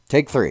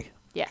Take 3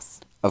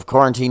 Yes. of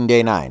quarantine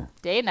day 9.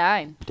 Day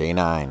 9. Day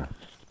 9.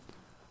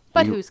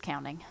 But who's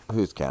counting?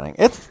 Who's counting?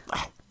 It's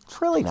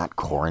really not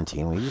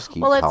quarantine. We just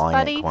keep Well, it's calling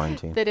funny it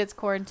quarantine. that it's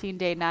quarantine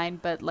day 9,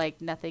 but like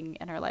nothing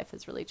in our life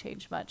has really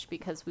changed much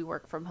because we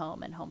work from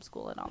home and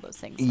homeschool and all those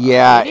things.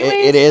 Yeah, Anyway,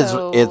 it is.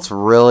 so It's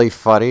really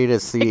funny to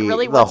see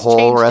really the what's whole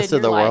changed rest in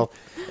of the your world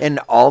and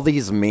all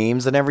these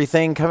memes and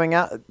everything coming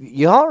out.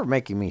 Y'all are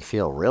making me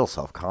feel real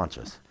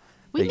self-conscious.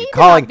 we That need you're to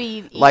calling not be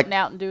eating like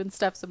out and doing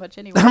stuff so much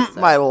anyway. So.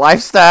 my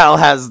lifestyle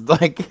has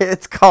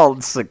it's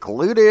called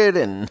secluded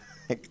and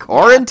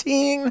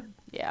quarantine.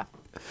 Yeah.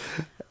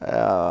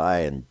 Oh, I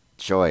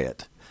enjoy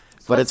it.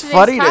 So But what's it's today's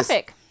funny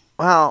topic?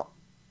 well,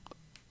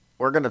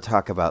 we're going to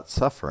talk about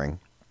suffering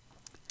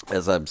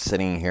as I'm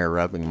sitting here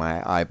rubbing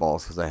my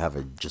eyeballs because I have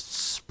a just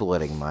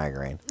splitting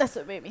migraine. That's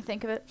what made me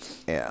think of it.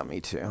 Yeah, me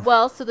too.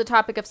 Well, so the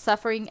topic of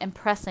suffering and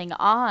pressing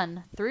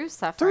on through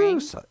suffering.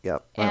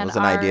 Yep. That And was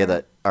an idea our-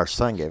 that our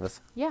son gave us.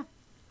 Yeah.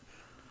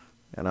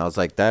 And I was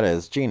like, that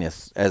is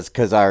genius.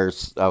 Because I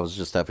was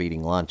just up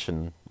eating lunch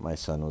and my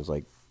son was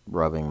like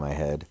rubbing my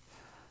head.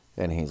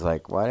 And he's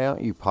like, why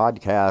don't you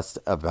podcast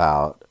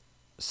about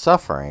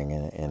suffering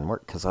and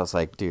work? Because I was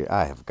like, dude,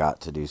 I have got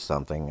to do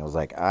something. I was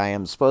like, I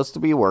am supposed to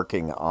be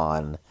working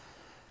on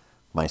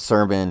my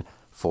sermon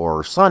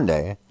for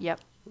Sunday. Yep.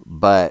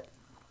 But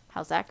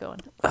How's that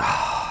going?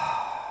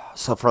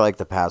 so for like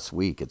the past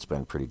week, it's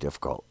been pretty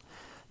difficult.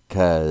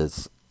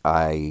 Because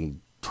I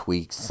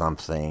tweaked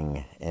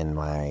something in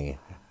my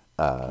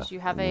 'Cause you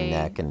have a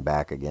neck and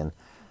back again.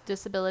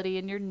 disability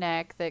in your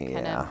neck that kind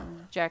Yeah.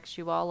 of jacks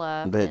you all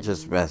up. But it and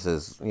just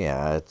messes.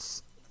 Yeah,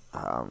 it's.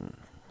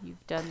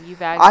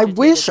 You've I agitated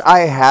wish some- I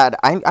had.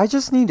 I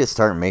just need to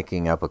start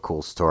making up a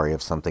cool story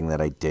of something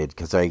that I did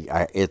because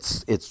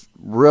it's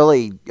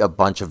really a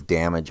bunch of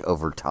damage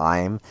over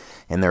time,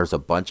 and there's a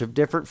bunch of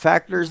different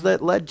factors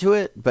that led to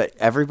it. But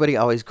everybody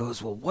always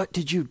goes, "Well, what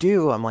did you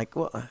do?" I'm like,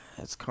 "Well,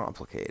 it's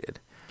complicated."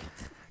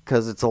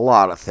 Because it's a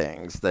lot of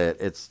things that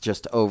it's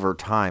just over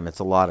time. It's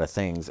a lot of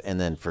things. And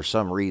then for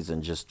some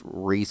reason, just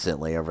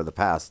recently, over the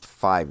past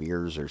 5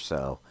 years or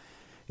so,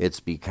 it's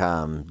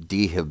become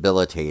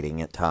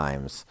debilitating at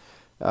times.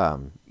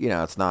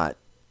 It's not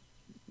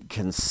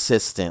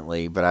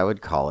consistently, but I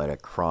would call it a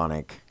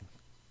chronic,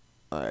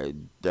 a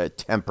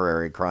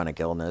temporary chronic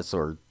illness,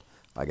 or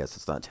I guess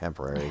it's not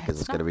temporary because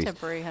it's going to be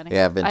temporary, honey.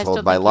 Yeah, I've been I told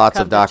still by think you've lots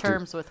come of to doctors.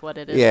 terms with what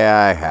it is. Yeah,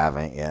 I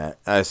haven't yet.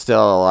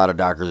 Still, a lot of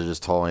doctors have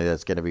just told me that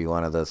it's going to be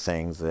one of those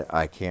things that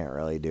I can't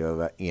really do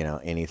about,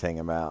 anything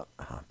about.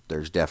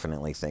 There's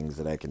definitely things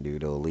that I can do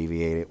to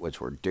alleviate it, which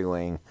we're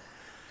doing.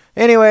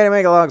 Anyway, to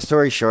make a long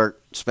story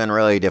short, it's been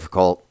really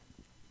difficult.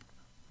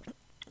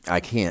 I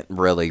can't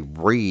really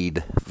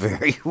read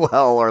very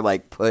well or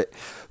like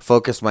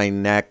focus my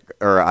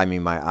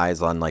my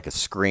eyes on like a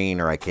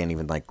screen, or I can't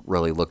even like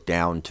really look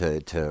down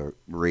to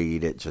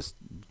read. It just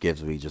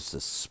gives me just a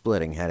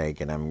splitting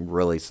headache, and I'm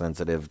really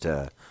sensitive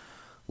to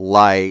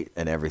light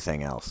and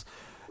everything else.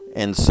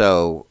 And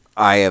so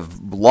I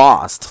have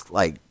lost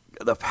like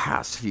the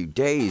past few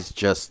days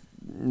just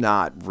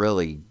not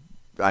really.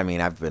 I mean,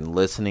 I've been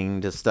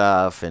listening to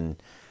stuff and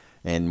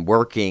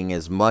working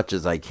as much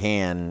as I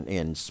can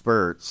in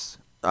spurts,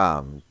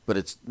 but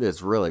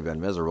it's really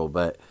been miserable.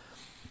 But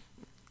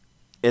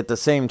at the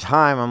same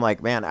time, I'm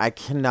like, man, I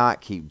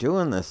cannot keep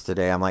doing this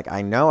today. I'm like,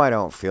 I know I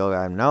don't feel it.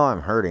 I know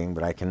I'm hurting,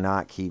 but I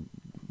cannot keep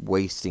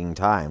wasting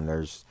time.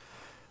 There's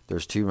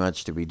too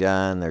much to be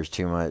done. There's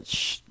too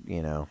much,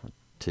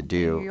 to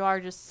do. You are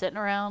just sitting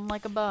around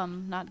like a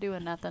bum, not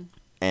doing nothing.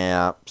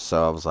 Yeah,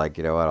 so I was like,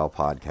 you know what, I'll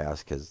podcast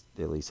because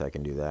at least I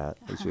can do that.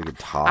 At least we could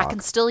talk. I can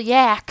still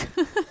yak.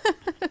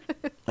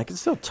 I can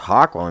still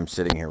talk while I'm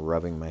sitting here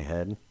rubbing my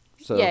head.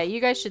 So Yeah,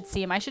 you guys should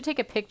see him. I should take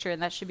a picture,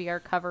 and that should be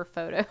our cover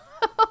photo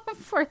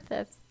for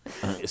this.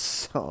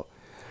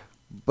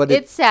 But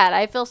It's sad.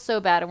 I feel so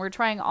bad, and we're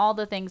trying all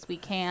the things we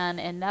can,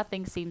 and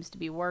nothing seems to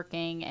be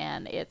working,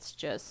 and it's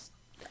just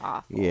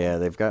awful. yeah,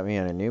 they've got me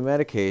on a new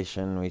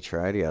medication. We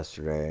tried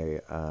yesterday.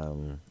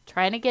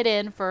 Trying to get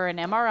in for an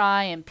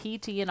MRI and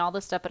PT and all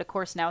this stuff, but of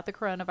course now with the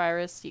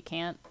coronavirus, you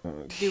can't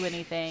do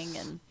anything.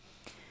 And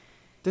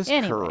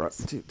Anyways.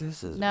 Dude,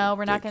 this is no,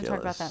 we're not going to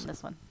talk about ridiculous. that in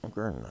this one.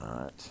 We're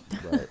not.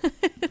 But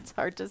It's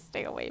hard to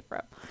stay away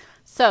from.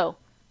 So,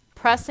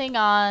 pressing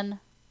on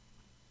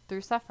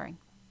through suffering.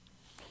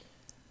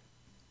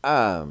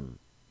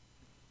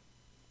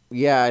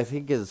 yeah, I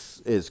think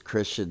as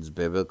Christians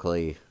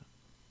biblically,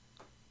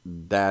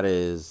 that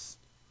is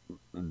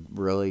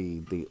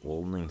really the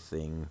only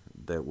thing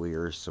that we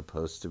are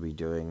supposed to be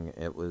doing.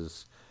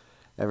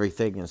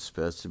 Everything is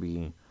supposed to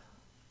be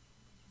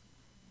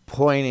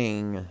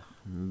pointing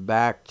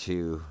back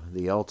to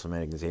the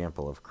ultimate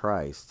example of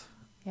Christ.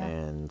 Yeah.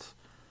 And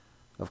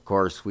of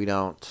course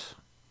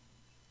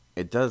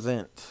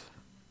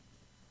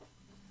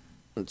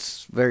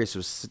it's very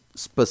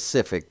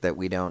specific that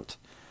we don't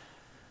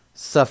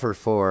suffer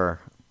for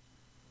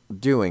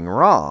doing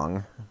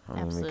wrong. I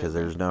mean, because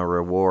Absolutely. there's no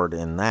reward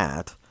in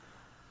that.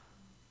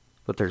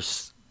 But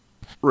there's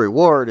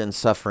reward in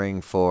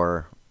suffering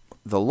for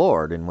the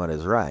Lord and what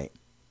is right.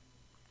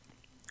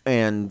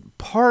 And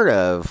part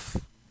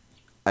of,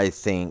 I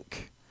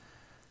think,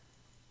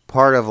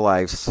 part of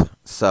life's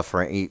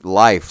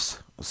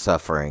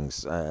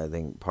sufferings, I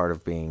think part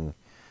of being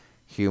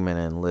human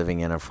and living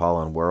in a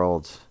fallen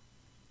world,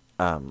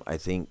 I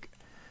think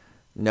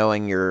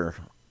knowing your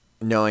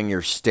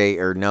state,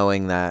 or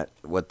knowing that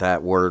what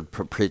that word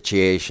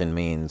propitiation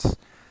means,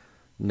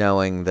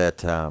 knowing that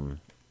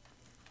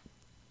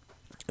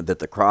that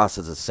the cross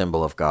is a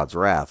symbol of God's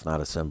wrath,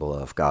 not a symbol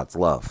of God's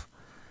love.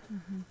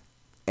 Mm-hmm.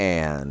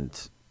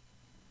 And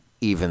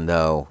even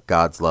though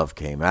God's love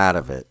came out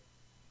of it,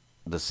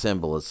 the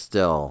symbol is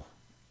still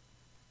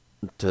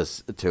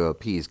to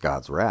appease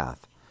God's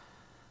wrath.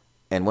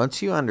 And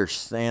once you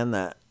understand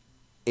that,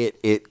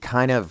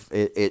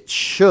 it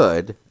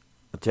should,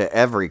 to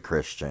every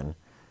Christian,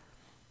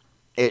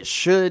 it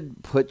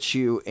should put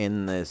you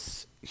in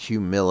this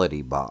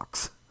humility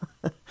box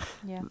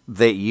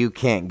that you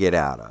can't get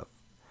out of.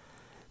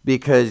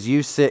 Because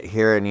you sit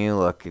here and you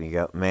look and you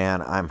go,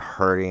 man, I'm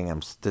hurting.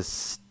 This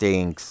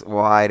stinks.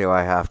 Why do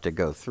I have to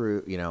go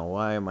through?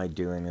 Why am I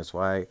doing this?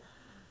 Why?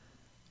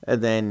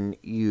 And then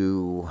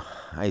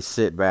I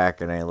sit back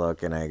and I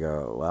look and I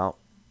go, well,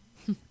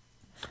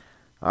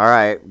 all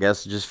right,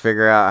 guess just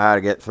figure out how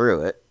to get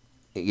through it.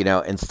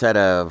 Instead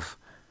of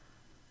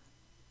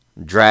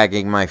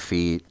dragging my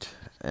feet,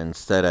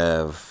 instead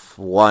of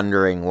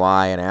wondering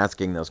why and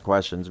asking those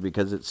questions,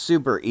 because it's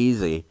super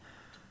easy.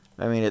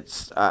 I mean,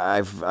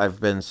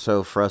 I've been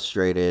so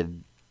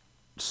frustrated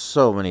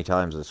so many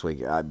times this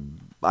week.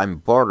 I'm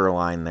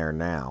borderline there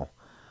now,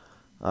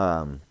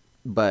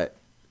 but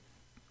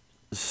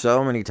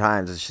so many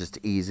times it's just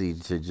easy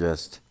to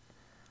just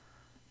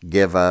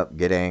give up,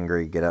 get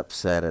angry, get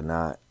upset, and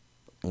not,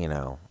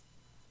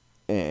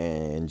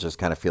 and just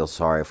kind of feel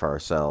sorry for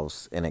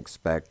ourselves and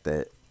expect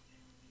that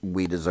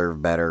we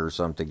deserve better or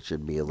something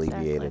should be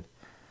alleviated.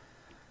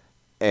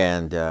 Exactly.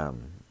 And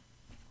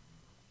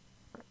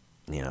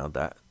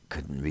that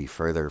couldn't be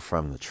further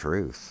from the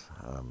truth.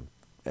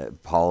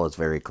 Paul is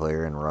very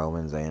clear in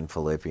Romans and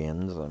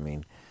Philippians. I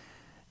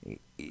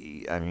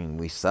mean,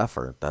 we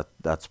suffer.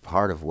 That's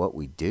part of what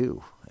we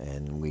do,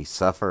 and we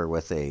suffer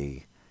with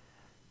the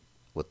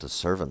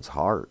servant's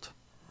heart,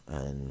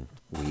 and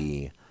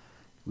we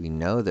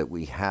know that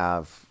we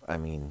have. I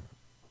mean,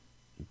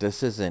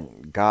 this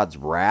isn't God's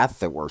wrath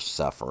that we're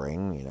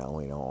suffering. We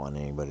don't want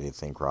anybody to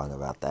think wrong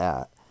about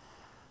that.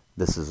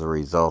 This is a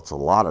result a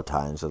lot of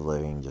times of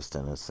living just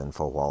in a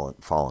sinful,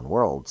 fallen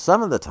world.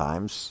 Some of the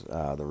times,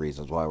 the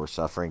reasons why we're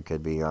suffering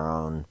could be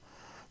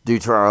due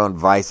to our own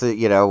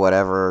vices,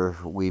 whatever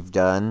we've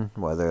done,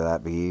 whether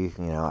that be,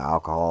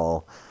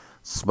 alcohol,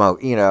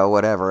 smoke,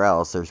 whatever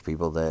else. There's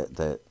people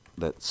that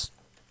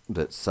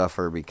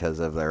suffer because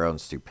of their own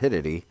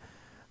stupidity,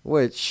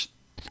 which,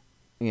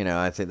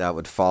 I think that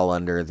would fall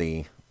under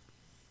the,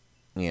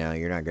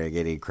 you're not going to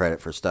get any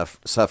credit for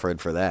suffering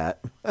for that.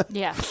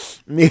 Yeah.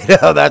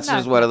 That's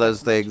just one of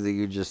those things that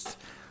you just,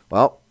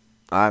 well,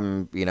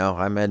 I'm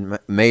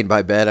made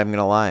my bed, I'm going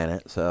to lie in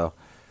it. So,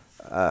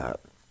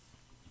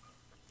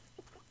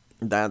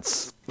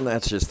 that's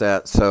just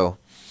that. So,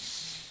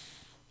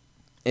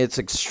 it's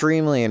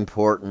extremely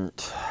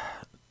important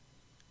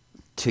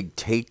to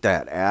take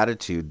that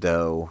attitude,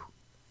 though,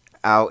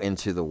 out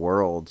into the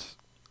world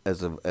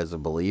as a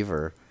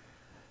believer.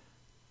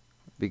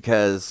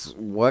 Because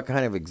what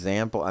kind of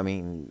example? I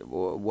mean,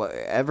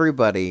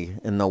 everybody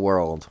in the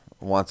world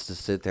wants to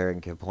sit there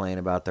and complain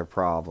about their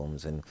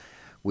problems, and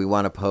we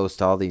want to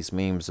post all these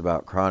memes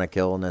about chronic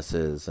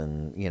illnesses,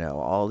 and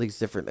all these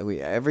different.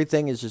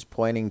 Everything is just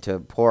pointing to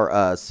poor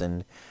us,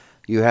 and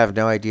you have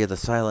no idea the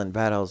silent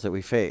battles that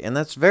we face, and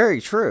that's very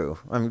true.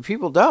 I mean,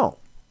 people don't.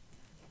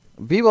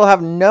 People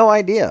have no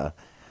idea,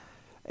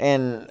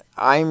 and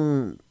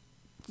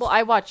Well,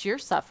 I watch your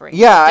suffering.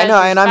 Yeah, I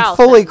know, and I'm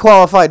fully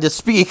qualified to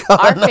speak on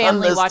this topic. Our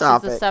family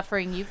watches the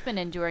suffering you've been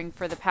enduring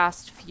for the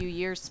past few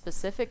years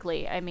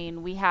specifically. I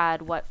mean, we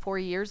had, 4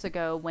 years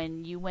ago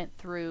when you went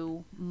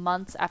through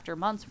months after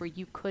months where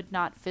you could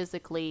not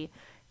physically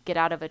get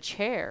out of a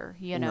chair,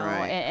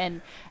 right.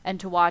 and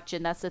to watch.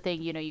 And that's the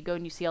thing, you go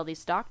and you see all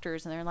these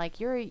doctors and they're like,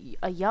 you're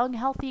a young,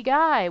 healthy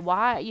guy.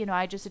 Why,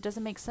 it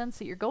doesn't make sense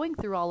that you're going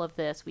through all of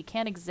this. We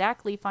can't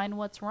exactly find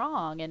what's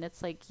wrong. And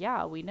it's like,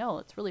 yeah, we know.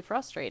 It's really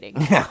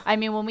frustrating. Yeah. I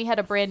mean, when we had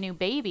a brand new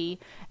baby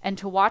and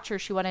to watch her,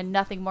 she wanted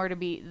nothing more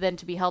than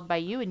to be held by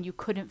you, and you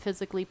couldn't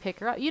physically pick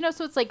her up,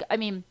 so it's like, I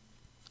mean,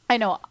 I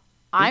know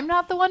I'm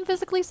not the one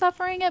physically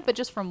suffering it, but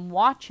just from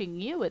watching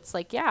you, it's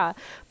like, yeah.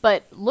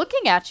 But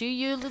looking at you,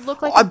 you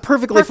look like I'm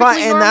perfectly fine,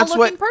 and that's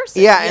what,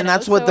 person, and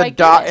that's what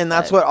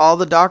that's what all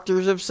the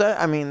doctors have said.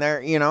 I mean,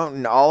 they're,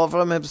 all of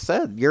them have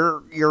said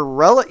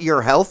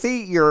you're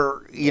healthy.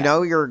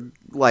 You're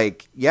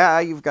like, yeah,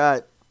 you've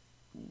got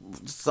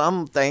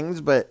some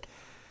things, but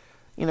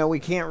we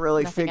can't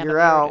really figure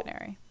out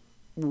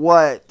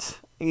what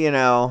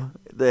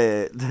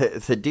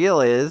the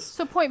deal is.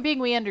 So point being,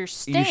 we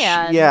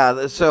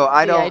understand. So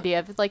I don't. The idea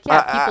of like,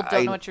 people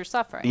don't know what you're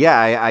suffering. Yeah,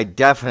 I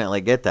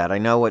definitely get that. I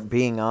know what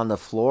being on the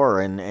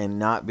floor and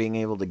not being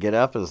able to get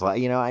up is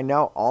like. I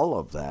know all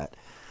of that.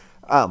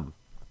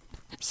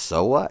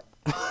 So what?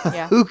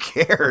 Yeah. Who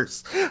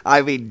cares?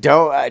 I mean,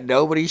 don't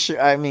nobody should.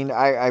 I mean,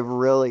 I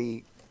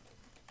really.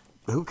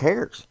 Who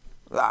cares?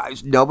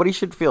 Nobody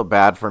should feel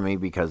bad for me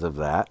because of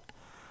that.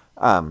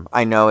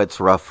 I know it's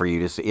rough for you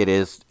to see. It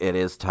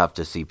is tough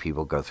to see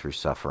people go through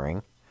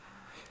suffering.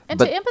 And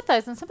But to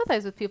empathize and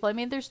sympathize with people. I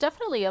mean, there's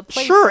definitely a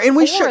place sure, and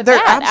we for should. There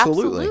that.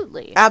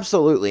 absolutely,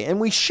 absolutely, and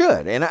we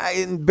should.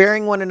 And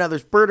bearing one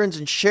another's burdens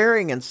and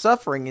sharing and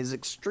suffering is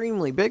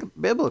extremely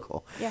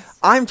biblical. Yes.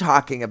 I'm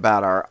talking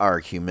about our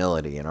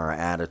humility and our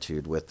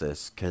attitude with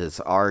this, because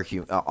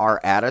our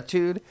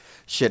attitude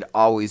should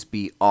always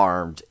be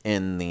armed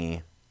in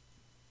the.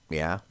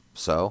 Yeah.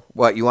 So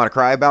what, you want to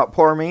cry about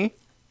poor me?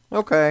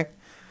 Okay.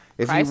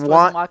 If Christ you wasn't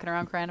want, walking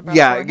around crying about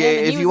yeah, poor him, and he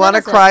if was you want to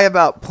innocent. cry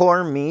about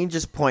poor me,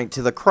 just point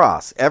to the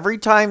cross. Every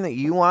time that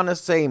you want to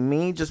say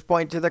me, just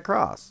point to the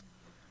cross.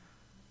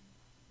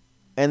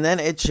 And then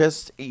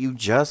you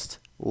just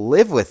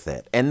live with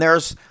it. And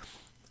there's,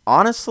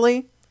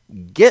 honestly,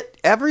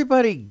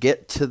 everybody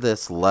get to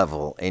this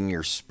level in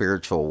your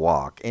spiritual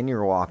walk, in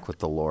your walk with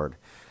the Lord.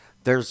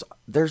 There's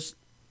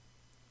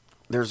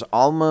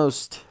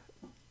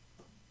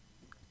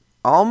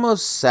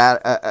almost sad,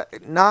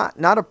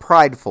 not a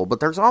prideful, but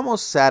there's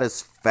almost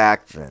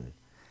satisfaction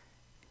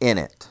in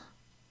it,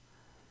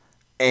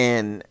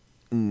 and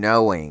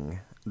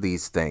knowing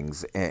these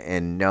things,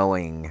 and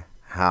knowing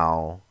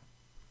how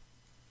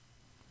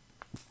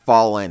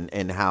fallen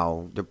and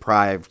how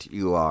deprived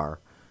you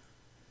are.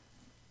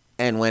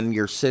 And when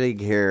you're sitting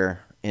here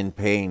in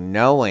pain,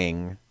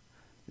 knowing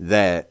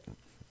that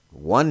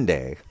one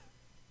day,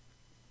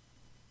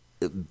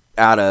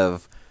 out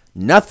of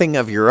nothing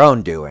of your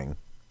own doing,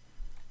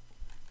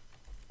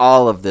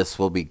 all of this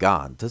will be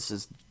gone. This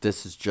is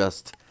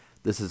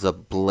a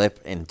blip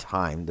in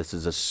time. This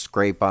is a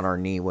scrape on our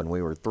knee when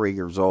we were 3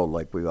 years old,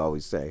 like we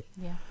always say.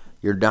 Yeah.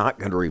 You're not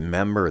going to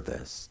remember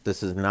this.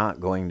 This is not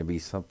going to be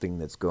something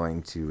that's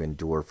going to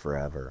endure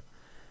forever.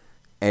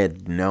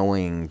 And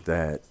knowing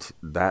that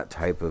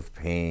type of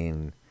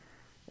pain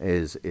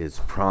is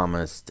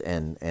promised,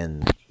 and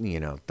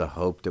the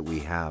hope that we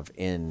have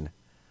in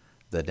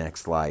the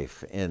next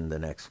life, in the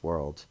next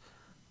world,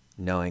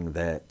 knowing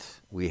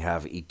that we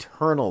have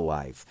eternal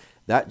life,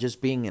 that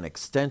just being an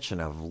extension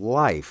of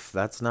life,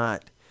 that's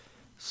not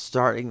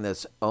starting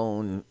this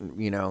own,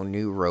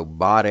 new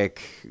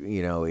robotic,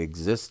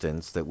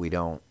 existence that we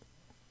don't,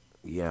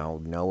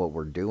 know what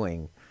we're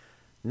doing.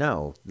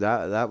 No,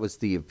 that was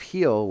the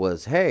appeal,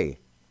 was, hey,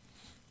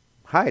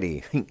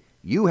 Heidi,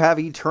 you have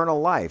eternal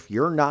life.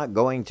 You're not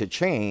going to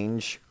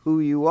change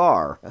who you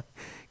are.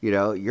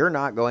 You're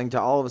not going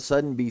to all of a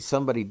sudden be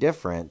somebody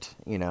different.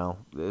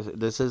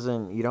 This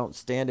isn't, you don't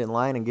stand in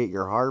line and get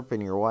your harp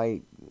and your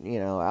white,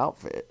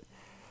 outfit.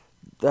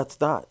 That's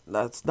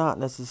not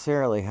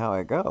necessarily how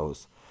it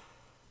goes.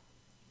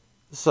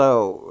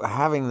 So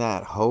having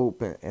that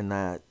hope and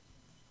that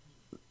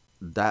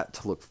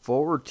to look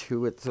forward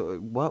to,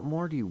 what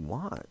more do you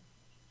want?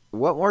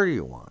 What more do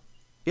you want?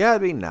 Yeah,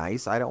 it'd be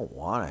nice. I don't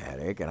want a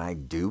headache, and I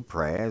do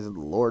pray. I said,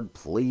 Lord,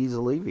 please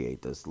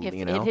alleviate this. If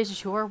it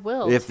is your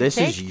will, if to this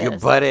take is your,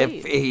 this, but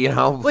please.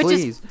 if Which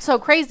please. is so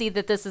crazy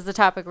that this is the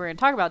topic we're going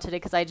to talk about today,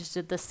 because I just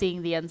did the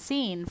Seeing the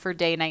Unseen for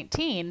day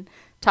 19,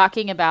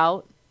 talking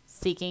about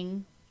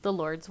seeking the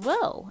Lord's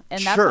will.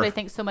 And that's Sure. what I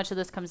think so much of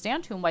this comes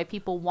down to, and why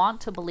people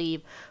want to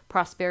believe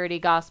prosperity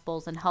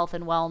gospels and health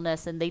and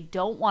wellness, and they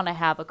don't want to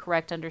have a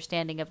correct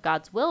understanding of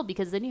God's will,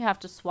 because then you have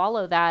to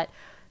swallow that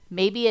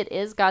maybe it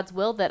is God's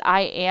will that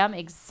I am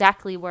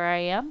exactly where I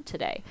am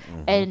today.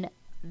 Mm-hmm. And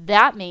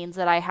that means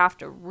that I have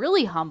to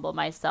really humble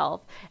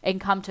myself and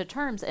come to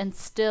terms and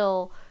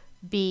still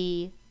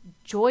be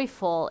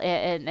joyful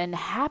and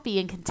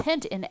happy and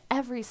content in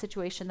every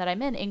situation that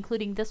I'm in,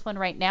 including this one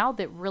right now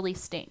that really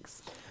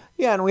stinks.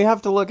 Yeah, and we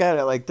have to look at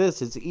it like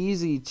this. It's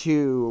easy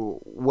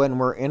to, when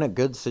we're in a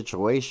good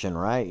situation,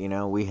 right?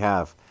 We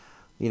have,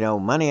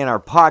 money in our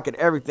pocket,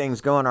 everything's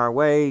going our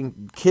way,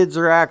 kids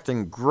are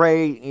acting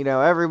great,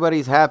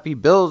 everybody's happy,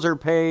 bills are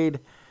paid,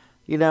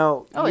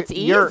 it's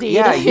easy.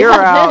 You're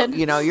out,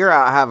 you're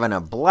out having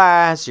a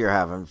blast, you're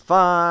having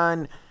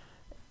fun,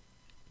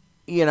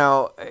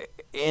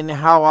 and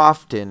how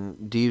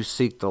often do you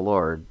seek the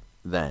Lord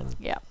then?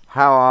 Yeah.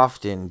 How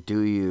often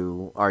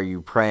are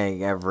you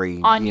praying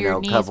every, on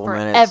your knees couple for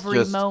minutes?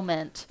 every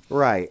moment.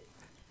 Right.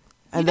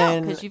 And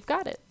then, because you've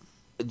got it.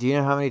 Do you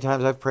know how many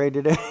times I've prayed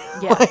today?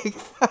 Yeah.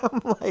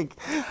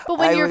 But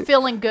when you're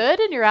feeling good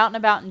and you're out and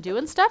about and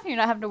doing stuff and you're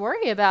not having to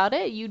worry about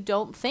it, you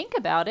don't think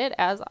about it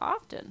as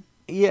often.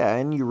 Yeah,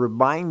 and you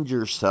remind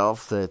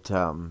yourself that,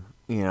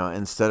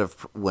 instead of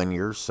when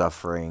you're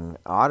suffering,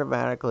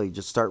 automatically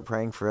just start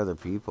praying for other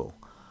people.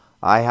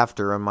 I have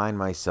to remind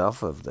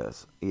myself of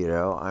this,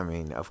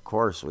 of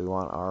course we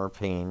want our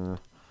pain.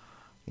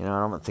 I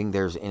don't think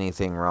there's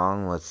anything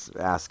wrong with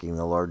asking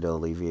the Lord to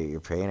alleviate your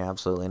pain.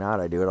 Absolutely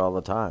not. I do it all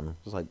the time.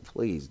 It's like,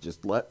 please,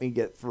 just let me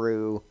get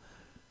through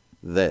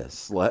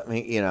this. Let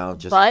me,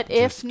 just. But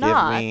if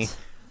not, give me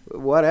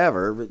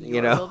whatever. But,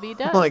 will be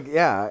done.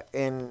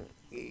 and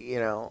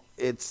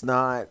it's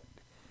not.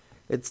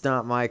 it's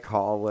not my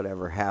call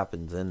whatever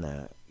happens in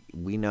that.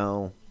 We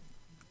know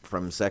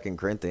from Second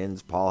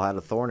Corinthians, Paul had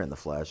a thorn in the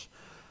flesh.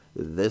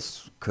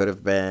 This could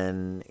have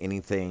been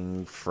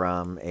anything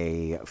from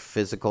a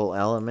physical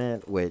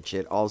element, which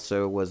it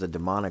also was a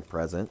demonic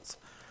presence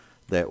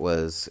that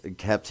was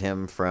kept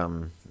him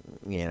from,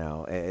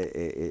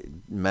 it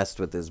messed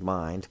with his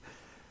mind.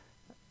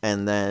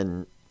 And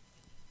then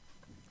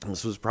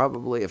this was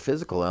probably a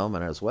physical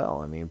element as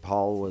well. I mean,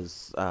 Paul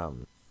was,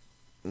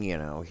 he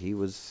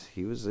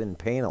was in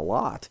pain a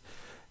lot,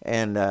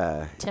 and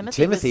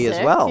Timothy as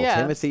sick, well. yeah.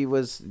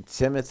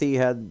 Timothy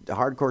had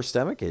hardcore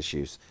stomach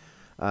issues.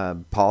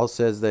 Paul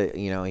says that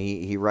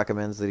he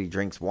recommends that he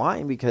drinks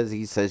wine because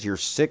he says you're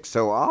sick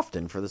so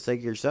often for the sake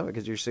of your stomach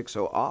because you're sick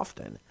so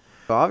often.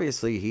 So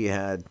obviously he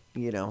had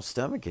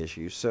stomach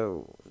issues.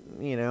 So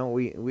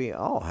we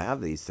all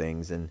have these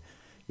things, and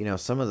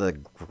some of the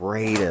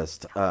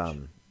greatest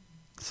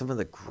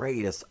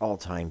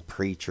all-time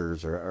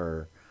preachers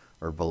or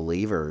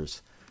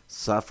believers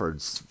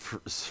suffered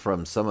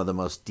from some of the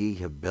most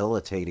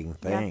debilitating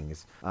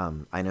things. Yeah.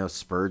 I know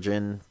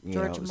Spurgeon.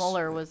 George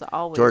Mueller was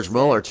always George sick.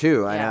 Mueller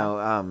too. I Yeah.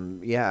 know.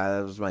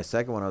 That was my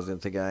second one. I was going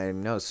to think. I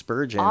know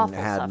Spurgeon Awful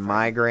had suffering.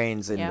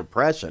 migraines and Yeah.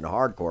 depression,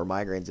 hardcore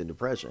migraines and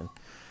depression.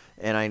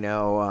 And I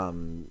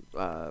know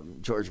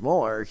George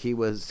Mueller.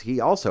 He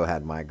also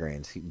had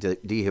migraines,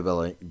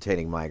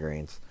 debilitating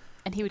migraines.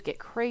 And he would get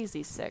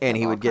crazy sick. And of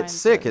he all would get kinds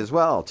sick of- as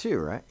well too,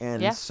 right?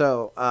 And Yeah.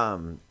 so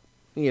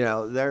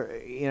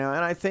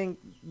and I think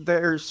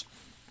there's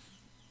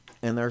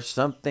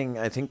something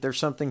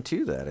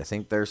to that. I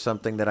think there's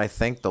something that I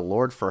thank the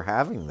Lord for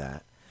having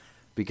that,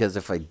 because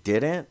if I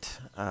didn't,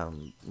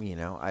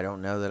 I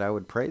don't know that I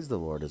would praise the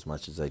Lord as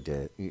much as I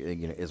did,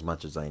 as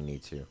much as I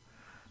need to.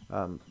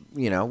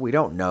 We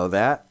don't know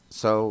that,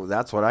 so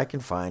that's what I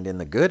can find in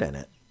the good in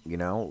it.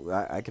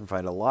 I can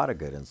find a lot of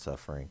good in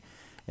suffering,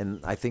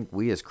 and I think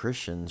we as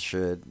Christians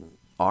should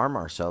arm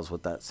ourselves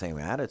with that same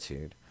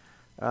attitude.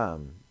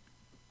 Of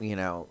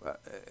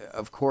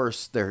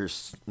course,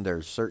 there's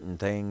certain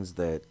things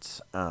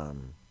that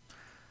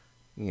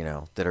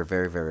that are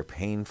very, very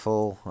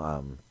painful.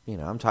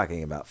 I'm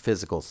talking about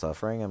physical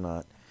suffering. I'm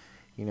not,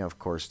 of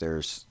course,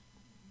 there's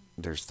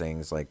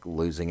things like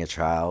losing a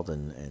child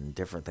and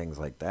different things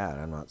like that.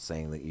 I'm not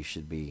saying that you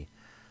should be,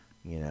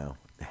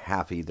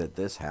 happy that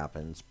this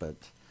happens,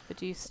 but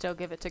you still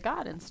give it to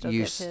God and still you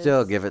give still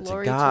his give it to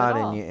glory God,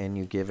 it all. and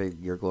you give it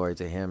your glory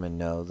to Him, and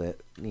know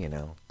that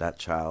that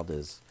child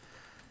is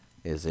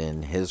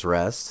in His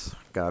rest,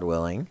 God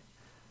willing,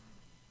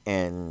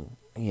 and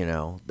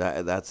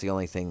that's the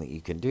only thing that you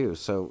can do.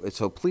 So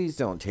please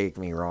don't take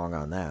me wrong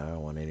on that. I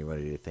don't want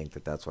anybody to think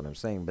that that's what I'm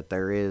saying. But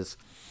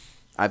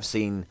I've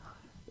seen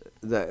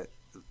the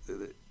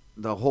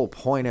whole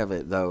point of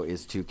it, though,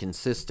 is to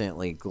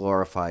consistently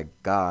glorify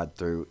God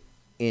through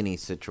any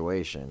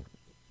situation,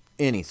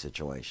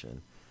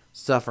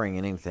 suffering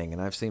in anything.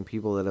 And I've seen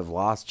people that have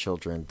lost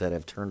children that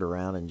have turned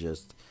around and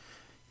just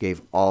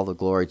gave all the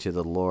glory to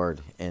the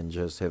Lord and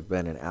just have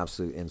been an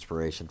absolute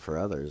inspiration for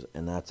others.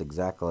 And that's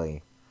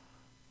exactly,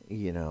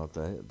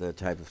 the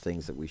type of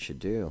things that we should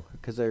do,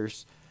 because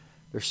there's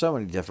so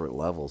many different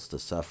levels to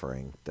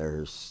suffering.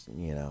 There's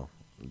a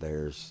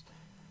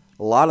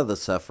lot of the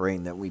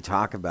suffering that we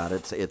talk about.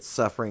 It's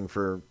suffering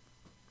for,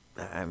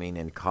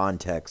 in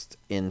context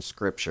in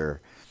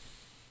Scripture,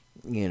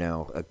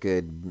 a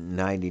good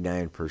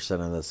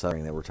 99% of the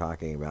suffering that we're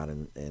talking about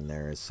in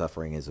there is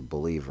suffering as a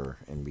believer,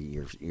 and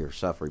you're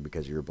suffering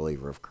because you're a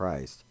believer of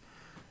Christ.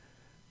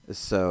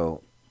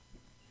 So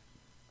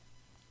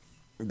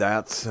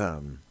that's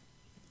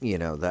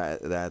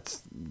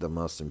that's the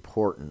most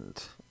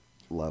important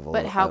level.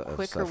 But how of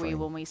quick are we suffering.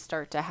 when we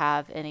start to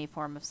have any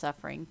form of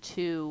suffering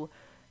to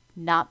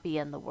not be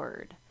in the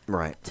Word?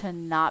 Right. To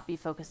not be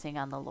focusing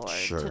on the Lord,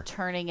 Sure. to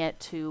turning it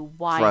to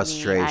why me, I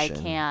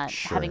Frustration. can't,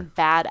 Sure. having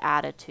bad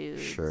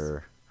attitudes.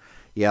 Sure.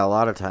 Yeah, a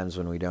lot of times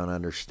when we don't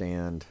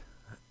understand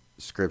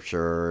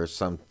Scripture, or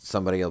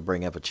somebody will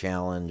bring up a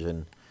challenge,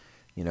 and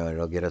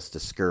it'll get us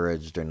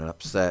discouraged and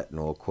upset, and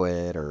we'll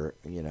quit, or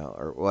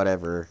or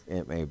whatever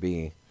it may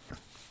be.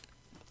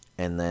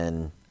 And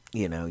then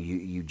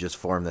you just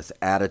form this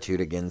attitude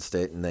against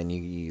it, and then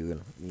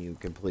you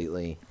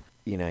completely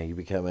you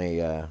become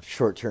a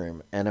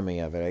short-term enemy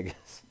of it, I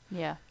guess.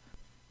 Yeah.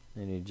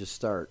 And you just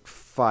start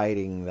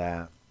fighting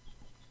that,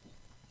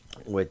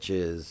 which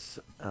is,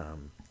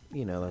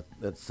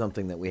 that's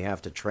something that we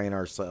have to train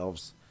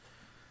ourselves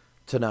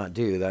to not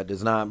do. That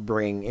does not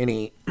bring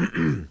any,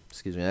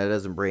 excuse me, that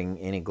doesn't bring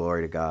any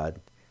glory to God,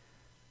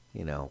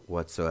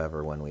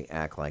 whatsoever when we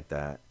act like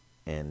that.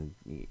 And,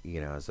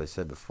 as I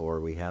said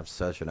before, we have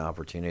such an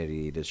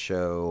opportunity to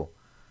show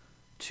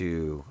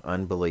to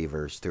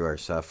unbelievers through our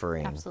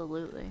suffering.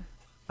 Absolutely.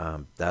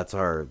 That's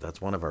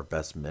one of our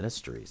best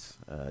ministries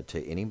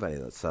to anybody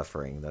that's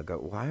suffering. They'll go,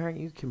 "Why aren't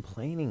you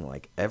complaining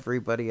like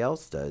everybody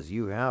else does?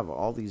 You have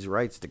all these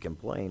rights to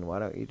complain. Why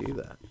don't you do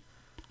that?"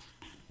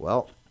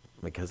 Well,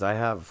 because I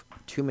have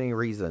too many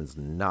reasons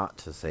not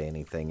to say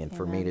anything, and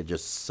for me Amen. to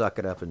just suck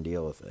it up and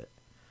deal with it.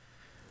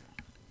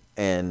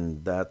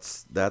 And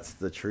that's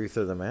the truth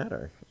of the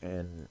matter.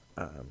 And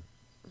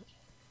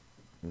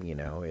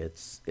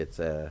it's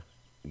a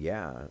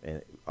yeah.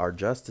 And our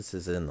justice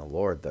is in the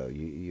Lord, though.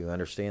 You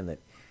understand that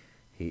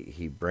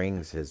he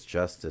brings his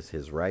justice,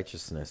 his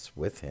righteousness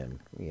with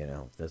him.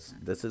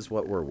 This is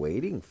what we're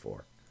waiting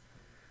for.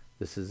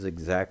 This is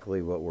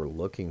exactly what we're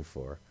looking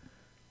for.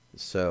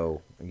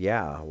 So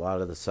yeah, a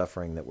lot of the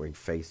suffering that we're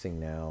facing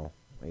now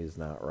is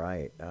not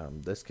right.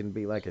 This can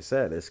be, like I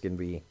said, this can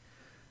be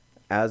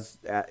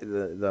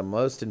the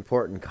most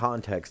important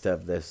context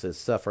of this is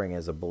suffering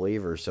as a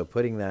believer. So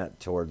putting that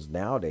towards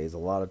nowadays, a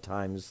lot of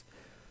times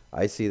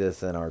I see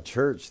this in our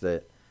church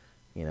that,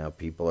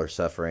 people are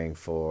suffering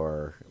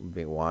for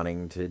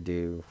wanting to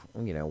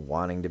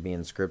be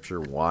in Scripture,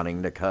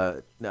 wanting to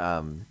cut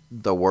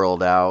the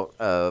world out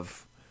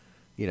of,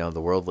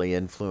 the worldly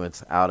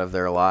influence out of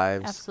their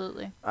lives.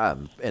 Absolutely.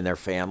 And their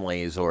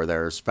families or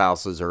their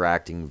spouses are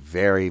acting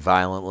very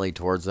violently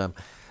towards them.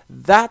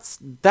 That's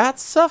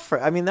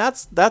suffering. I mean,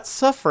 that's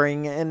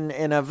suffering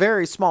in a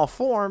very small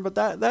form, but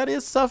that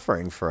is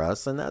suffering for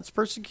us, and that's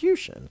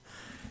persecution.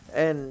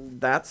 And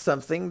that's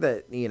something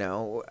that,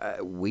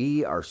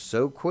 we are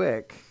so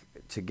quick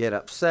to get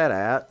upset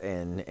at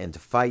and to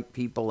fight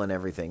people and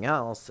everything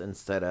else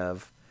instead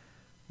of,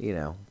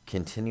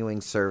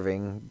 continuing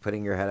serving,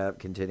 putting your head up,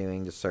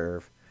 continuing to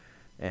serve,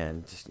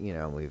 and,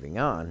 moving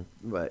on.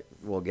 But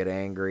we'll get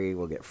angry,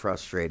 we'll get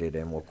frustrated,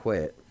 and we'll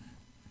quit,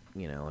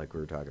 like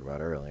we were talking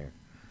about earlier.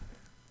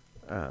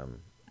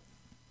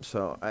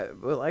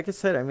 Like I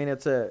said, I mean,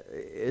 it's a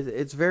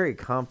very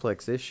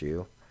complex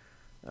issue.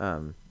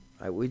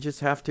 We just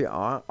have to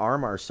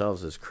arm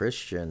ourselves as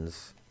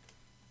Christians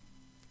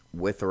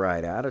with the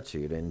right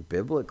attitude, and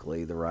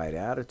biblically, the right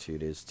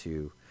attitude is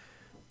to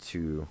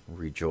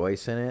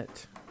rejoice in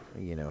it,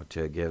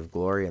 to give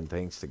glory and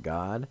thanks to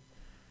God,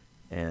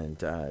 and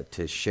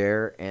to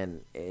share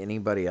in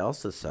anybody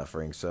else's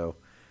suffering. So,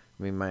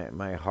 I mean,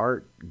 my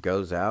heart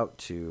goes out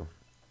to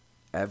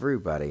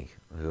everybody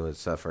who is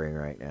suffering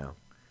right now.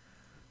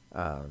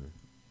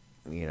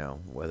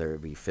 Whether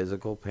it be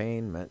physical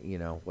pain,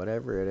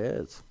 whatever it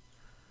is.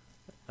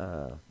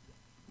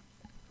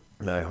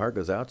 My heart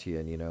goes out to you,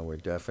 and we're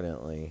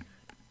definitely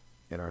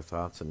in our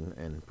thoughts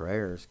and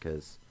prayers,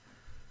 because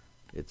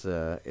it's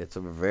a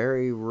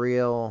very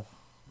real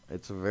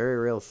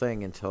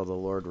thing until the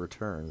Lord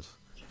returns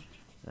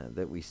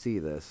that we see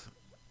this.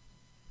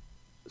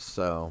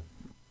 So,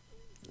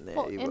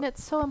 well, and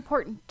it's so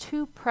important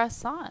to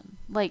press on.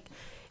 Like,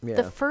 yeah.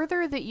 The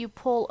further that you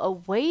pull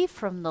away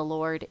from the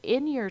Lord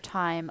in your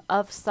time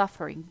of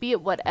suffering, be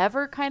it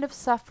whatever kind of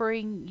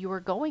suffering you are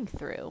going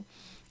through,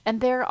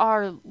 and there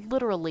are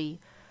literally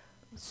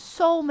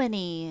so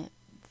many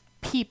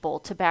people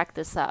to back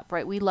this up,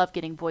 right? We love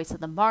getting Voice of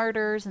the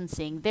Martyrs and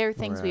seeing their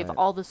things. Right. We have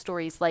all the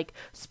stories like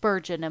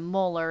Spurgeon and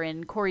Muller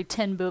and Corrie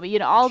ten Boom,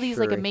 all these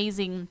like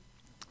amazing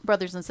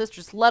brothers and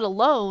sisters, let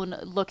alone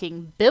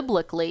looking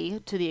biblically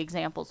to the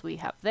examples we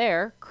have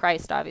there.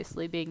 Christ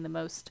obviously being the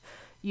most,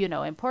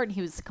 important.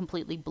 He was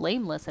completely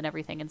blameless in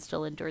everything and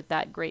still endured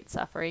that great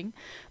suffering.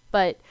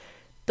 But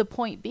the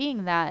point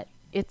being that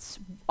it's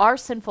our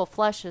sinful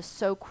flesh is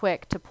so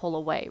quick to pull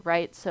away,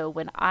 right? So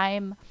when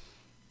I'm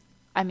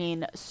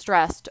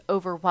stressed,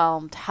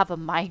 overwhelmed, have a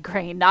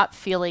migraine, not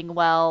feeling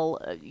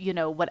well,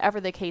 whatever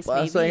the case may be.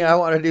 Last thing I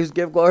want to do is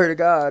give glory to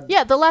God.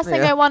 Yeah, the last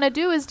thing I want to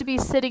do is to be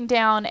sitting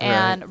down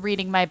and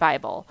reading my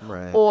Bible.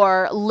 Right.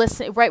 Or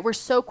listen, right? We're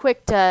so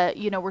quick to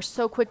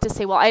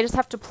say, well, I just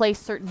have to play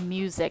certain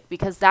music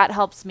because that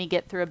helps me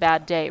get through a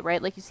bad day, right?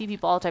 Like you see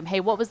people all the time, hey,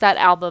 what was that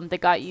album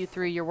that got you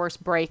through your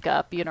worst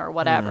breakup, or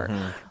whatever.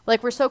 Mm-hmm.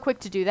 Like we're so quick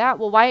to do that.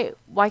 Well,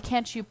 why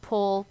can't you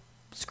pull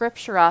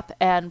Scripture up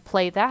and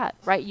play that,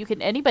 right?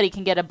 Anybody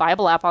can get a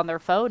Bible app on their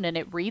phone and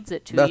it reads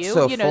it to you,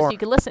 so you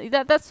can listen.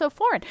 That's so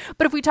foreign.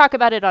 But if we talk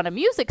about it on a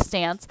music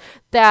stance,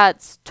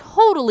 that's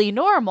totally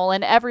normal.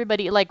 And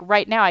everybody, like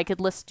right now, I could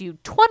list you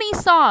 20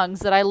 songs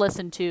that I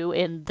listen to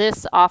in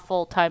this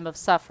awful time of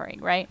suffering,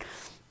 right?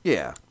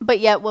 Yeah. But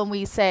yet when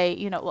we say,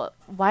 well,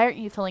 why aren't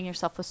you filling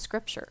yourself with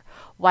Scripture?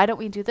 Why don't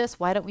we do this?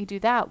 Why don't we do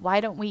that?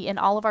 Why don't we, in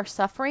all of our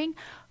suffering,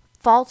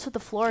 fall to the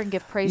floor and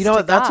give praise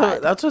to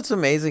God? That's what's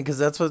amazing, because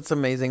that's what's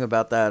amazing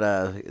about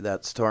that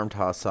Storm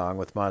Toss song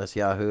with Modest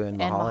Yahoo and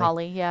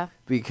Mahali, yeah.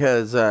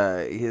 Because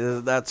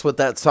that's what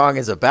that song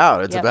is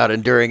about. It's about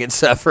enduring and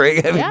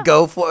suffering.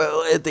 Go for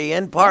at the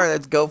end part.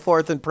 Let's go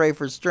forth and pray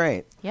for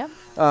strength. Yeah.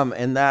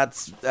 And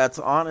that's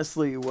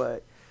honestly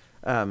what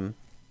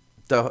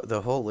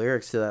the whole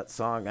lyrics to that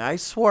song. I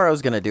swore I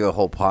was going to do a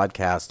whole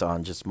podcast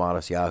on just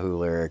Modest Yahoo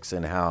lyrics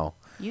and how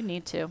you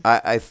need to.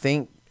 I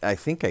think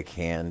I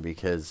can,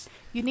 because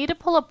you need to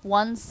pull up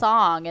one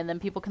song and then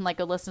people can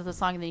go listen to the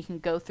song and then you can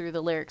go through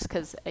the lyrics,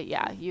 because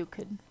you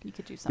could do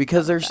something.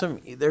 Because there's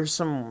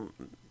some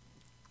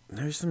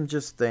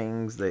just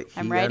things that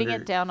I'm writing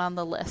it down on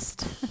the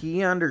list.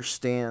 He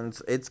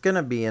understands. It's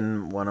gonna be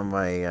in one of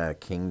my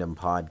Kingdom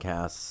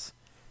podcasts,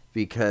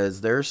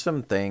 because there's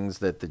some things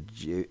that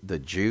the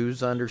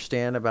Jews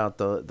understand about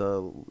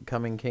the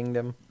coming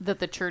kingdom that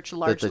the church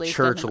largely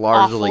church done an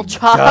largely awful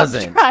job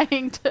doesn't.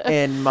 trying to.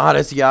 And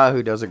Modest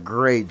Yahoo does a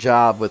great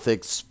job with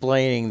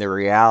explaining the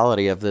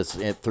reality of this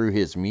through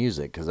his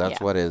music, because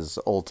that's what his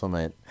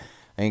ultimate.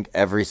 I think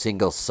every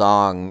single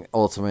song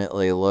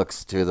ultimately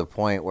looks to the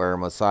point where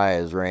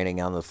Messiah is reigning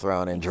on the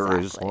throne in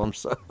Jerusalem.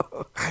 So,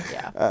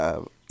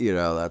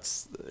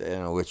 that's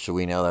which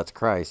we know that's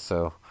Christ.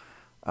 So,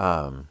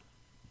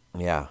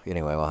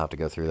 Anyway, we'll have to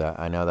go through that.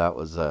 I know that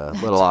was a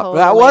little totally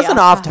that wasn't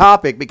off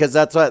topic because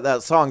that's what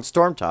that song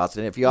Storm Tossed.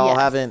 And if y'all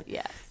haven't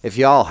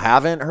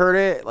heard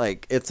it,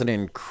 like, it's an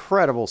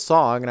incredible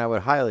song, and I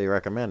would highly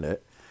recommend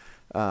it.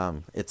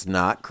 It's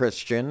not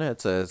Christian.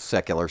 It's a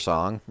secular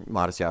song.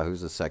 Modest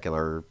Yahoo's a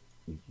secular,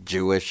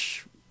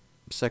 Jewish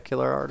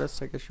secular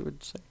artist, I guess you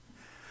would say.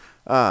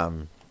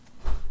 And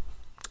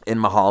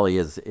Mahali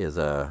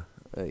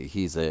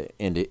he's a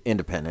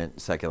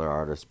independent secular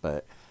artist,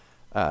 but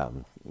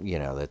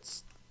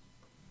that's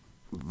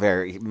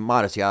very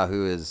Modest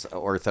Yahoo is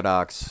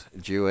Orthodox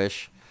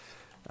Jewish.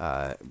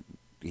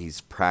 He's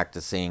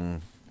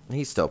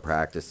still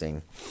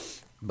practicing,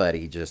 but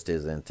he just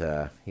isn't.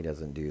 He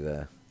doesn't do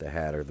the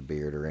hat or the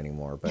beard or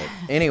anymore. But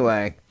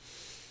anyway,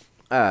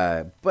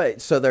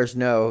 but so there's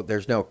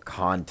no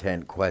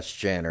content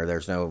question, or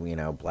there's no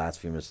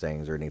blasphemous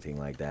things or anything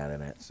like that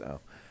in it. So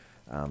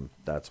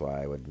that's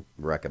why I would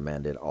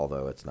recommend it,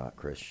 although it's not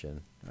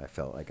Christian. I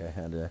felt like I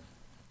had to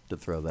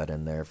throw that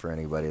in there for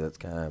anybody that's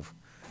kind of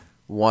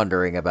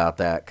wondering about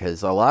that,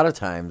 because a lot of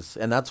times,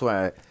 and that's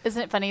why.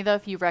 Isn't it funny though?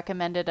 If you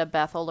recommended a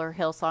Bethel or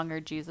Hillsong or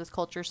Jesus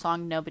Culture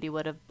song, nobody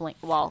would have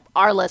blinked. Well,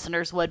 our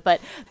listeners would, but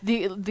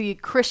the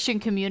Christian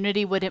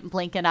community wouldn't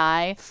blink an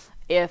eye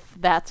if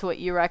that's what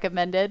you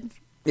recommended.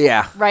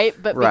 Yeah. Right?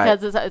 But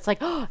because it's like,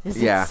 oh,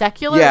 is it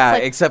secular? Yeah,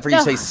 like, except for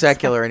you say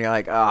secular, and you're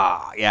like,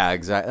 yeah,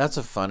 exactly. That's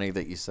so funny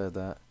that you said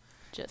that.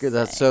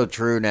 That's so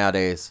true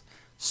nowadays.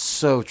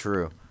 So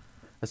true.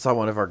 I saw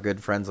one of our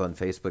good friends on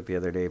Facebook the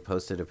other day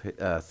posted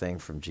a thing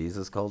from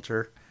Jesus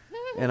Culture,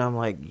 and I'm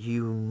like,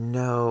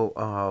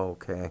 oh,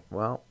 okay,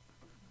 well,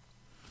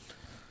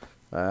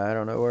 I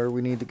don't know where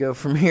we need to go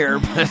from here,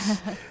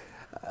 but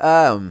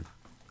I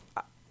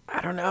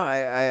don't know.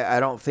 I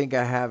don't think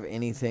I have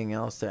anything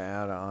else to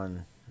add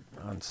on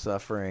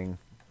suffering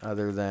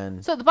other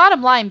than. So the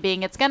bottom line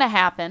being, it's going to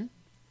happen.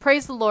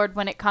 Praise the Lord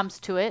when it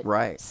comes to it.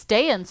 Right.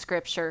 Stay in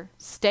Scripture.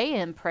 Stay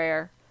in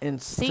prayer. And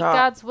seek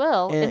God's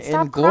will and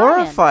stop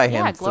glorify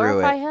crying. Him through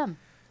glorify it. Him.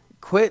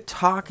 Quit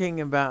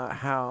talking about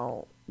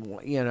how,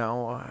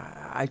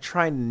 I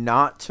try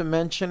not to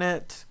mention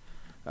it,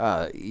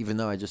 even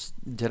though I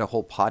just did a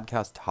whole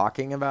podcast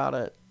talking about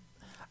it.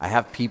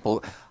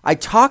 I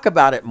talk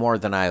about it more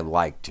than I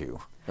like to.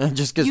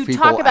 Just because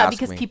people talk about ask it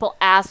because me. people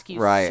ask you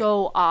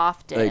so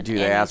often. They do.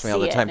 They ask me all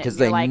the time because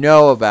they like,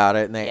 know about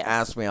it, and they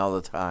ask me all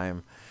the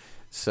time.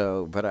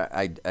 So, but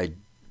I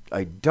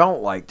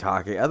don't like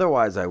talking.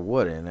 Otherwise, I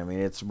wouldn't. I mean,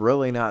 it's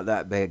really not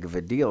that big of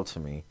a deal to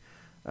me.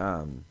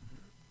 But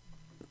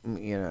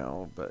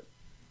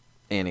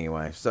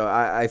anyway. So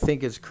I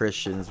think as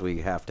Christians,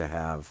 we have to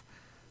have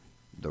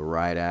the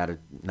right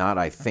attitude. Not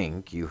I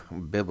think.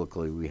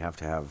 Biblically, we have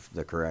to have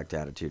the correct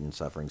attitude in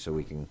suffering so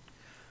we can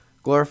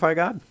glorify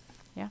God.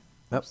 Yeah,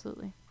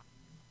 absolutely.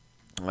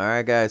 All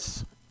right,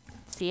 guys.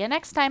 See you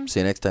next time. See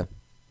you next time.